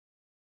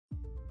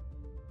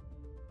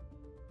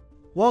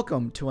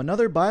Welcome to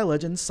another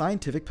BioLegend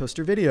scientific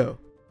poster video.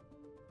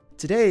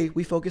 Today,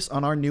 we focus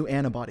on our new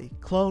antibody,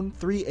 clone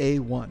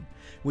 3A1,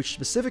 which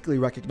specifically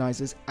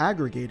recognizes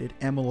aggregated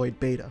amyloid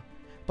beta,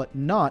 but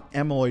not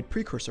amyloid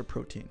precursor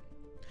protein,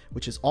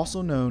 which is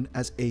also known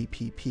as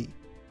APP.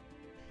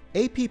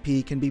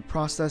 APP can be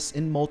processed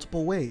in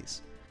multiple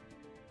ways.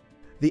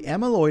 The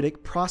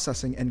amyloidic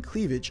processing and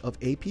cleavage of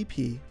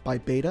APP by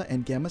beta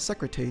and gamma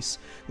secretase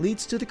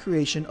leads to the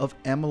creation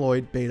of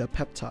amyloid beta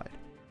peptide.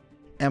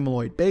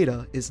 Amyloid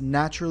beta is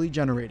naturally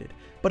generated,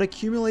 but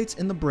accumulates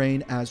in the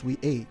brain as we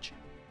age.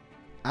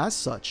 As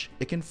such,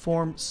 it can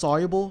form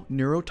soluble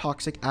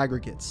neurotoxic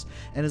aggregates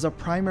and is a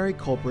primary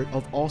culprit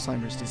of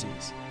Alzheimer's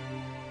disease.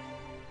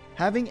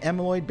 Having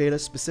amyloid beta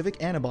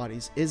specific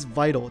antibodies is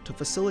vital to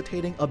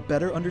facilitating a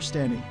better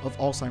understanding of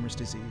Alzheimer's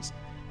disease,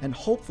 and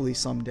hopefully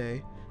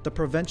someday, the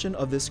prevention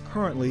of this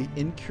currently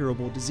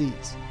incurable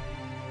disease.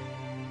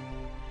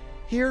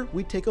 Here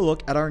we take a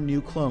look at our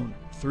new clone,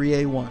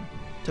 3A1,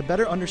 to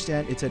better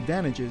understand its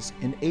advantages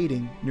in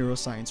aiding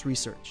neuroscience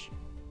research.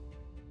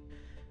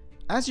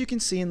 As you can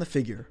see in the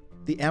figure,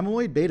 the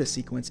amyloid beta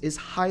sequence is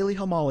highly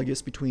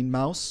homologous between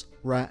mouse,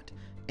 rat,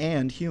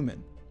 and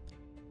human.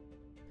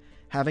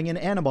 Having an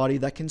antibody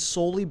that can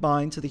solely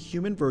bind to the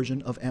human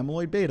version of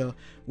amyloid beta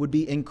would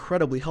be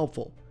incredibly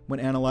helpful when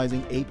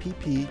analyzing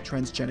APP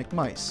transgenic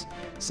mice,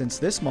 since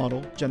this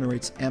model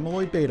generates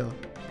amyloid beta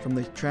from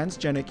the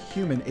transgenic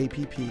human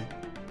APP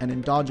and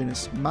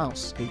endogenous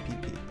mouse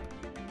APP.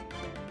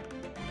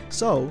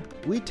 So,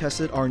 we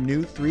tested our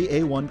new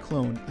 3A1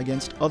 clone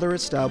against other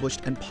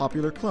established and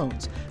popular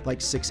clones like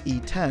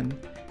 6E10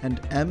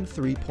 and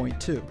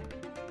M3.2.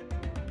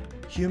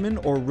 Human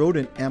or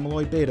rodent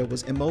amyloid beta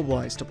was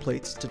immobilized to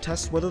plates to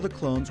test whether the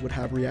clones would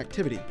have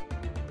reactivity.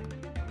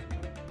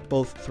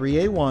 Both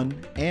 3A1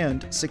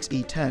 and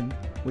 6E10,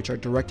 which are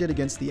directed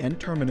against the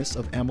N-terminus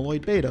of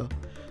amyloid beta,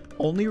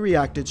 only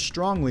reacted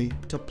strongly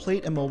to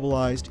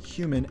plate-immobilized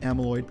human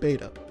amyloid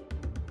beta.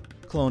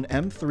 Clone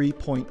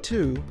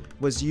M3.2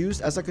 was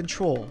used as a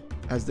control,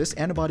 as this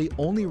antibody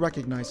only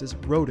recognizes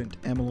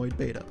rodent amyloid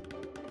beta.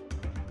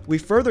 We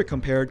further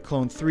compared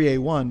clone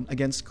 3A1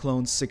 against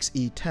clone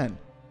 6E10.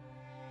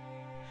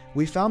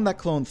 We found that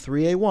clone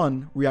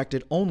 3A1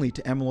 reacted only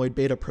to amyloid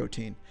beta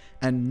protein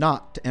and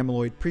not to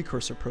amyloid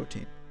precursor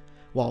protein,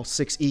 while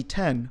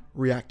 6E10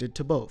 reacted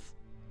to both.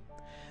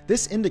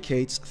 This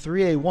indicates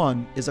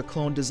 3A1 is a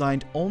clone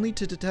designed only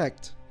to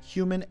detect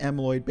human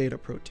amyloid beta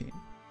protein.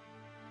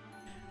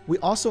 We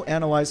also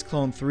analyzed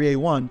clone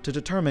 3A1 to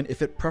determine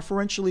if it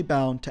preferentially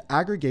bound to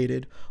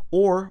aggregated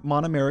or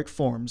monomeric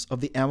forms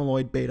of the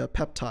amyloid beta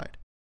peptide.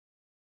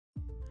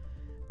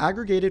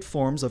 Aggregated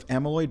forms of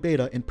amyloid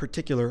beta in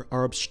particular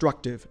are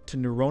obstructive to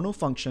neuronal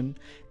function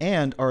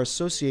and are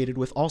associated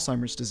with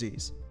Alzheimer's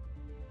disease.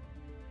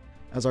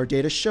 As our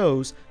data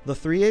shows, the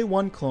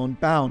 3A1 clone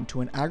bound to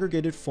an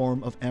aggregated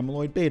form of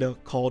amyloid beta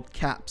called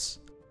CAPS.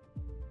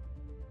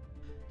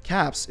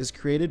 CAPS is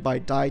created by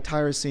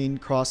dityrosine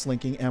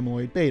cross-linking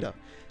amyloid beta,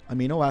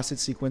 amino acid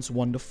sequence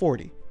 1 to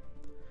 40.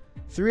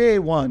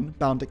 3A1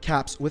 bound to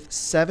CAPS with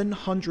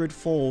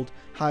 700-fold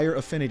higher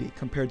affinity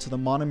compared to the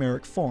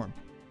monomeric form.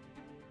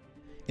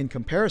 In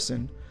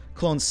comparison,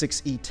 clone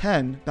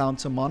 6E10 bound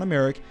to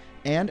monomeric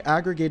and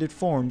aggregated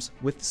forms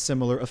with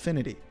similar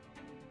affinity.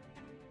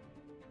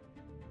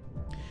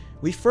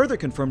 We further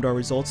confirmed our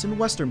results in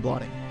Western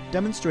blotting,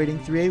 demonstrating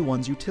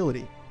 3A1's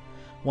utility.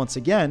 Once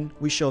again,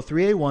 we show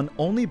 3A1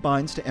 only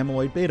binds to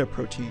amyloid beta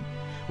protein,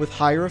 with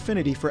higher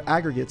affinity for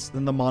aggregates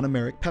than the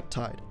monomeric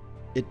peptide.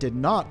 It did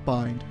not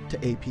bind to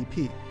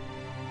APP.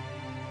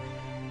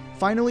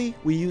 Finally,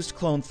 we used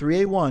clone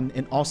 3A1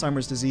 in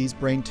Alzheimer's disease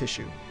brain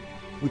tissue.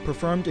 We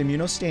performed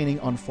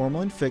immunostaining on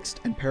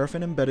formalin-fixed and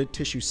paraffin-embedded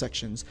tissue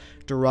sections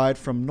derived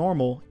from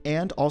normal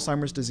and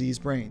Alzheimer's disease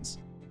brains.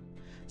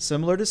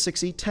 Similar to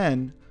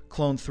 6E10,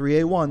 clone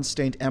 3A1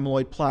 stained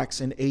amyloid plaques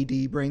in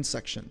AD brain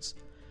sections.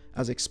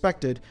 As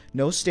expected,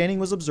 no staining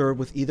was observed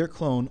with either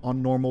clone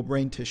on normal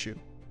brain tissue.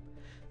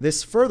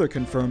 This further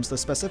confirms the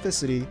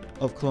specificity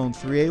of clone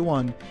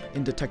 3A1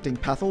 in detecting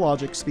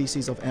pathologic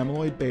species of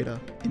amyloid beta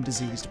in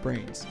diseased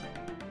brains.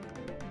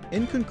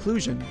 In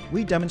conclusion,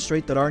 we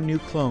demonstrate that our new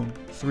clone,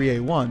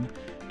 3A1,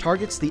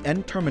 targets the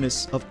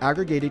N-terminus of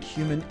aggregated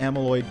human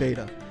amyloid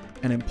beta,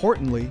 and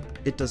importantly,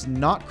 it does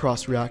not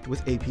cross-react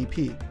with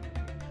APP.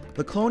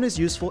 The clone is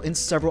useful in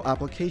several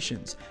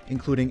applications,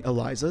 including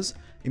ELISAs,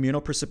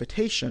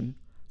 immunoprecipitation,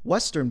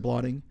 Western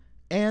blotting,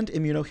 and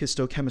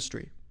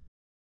immunohistochemistry.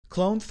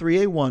 Clone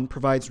 3A1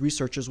 provides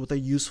researchers with a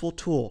useful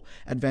tool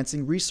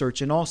advancing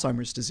research in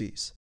Alzheimer's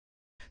disease.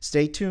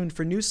 Stay tuned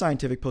for new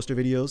scientific poster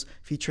videos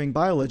featuring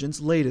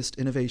BioLegend's latest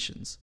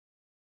innovations.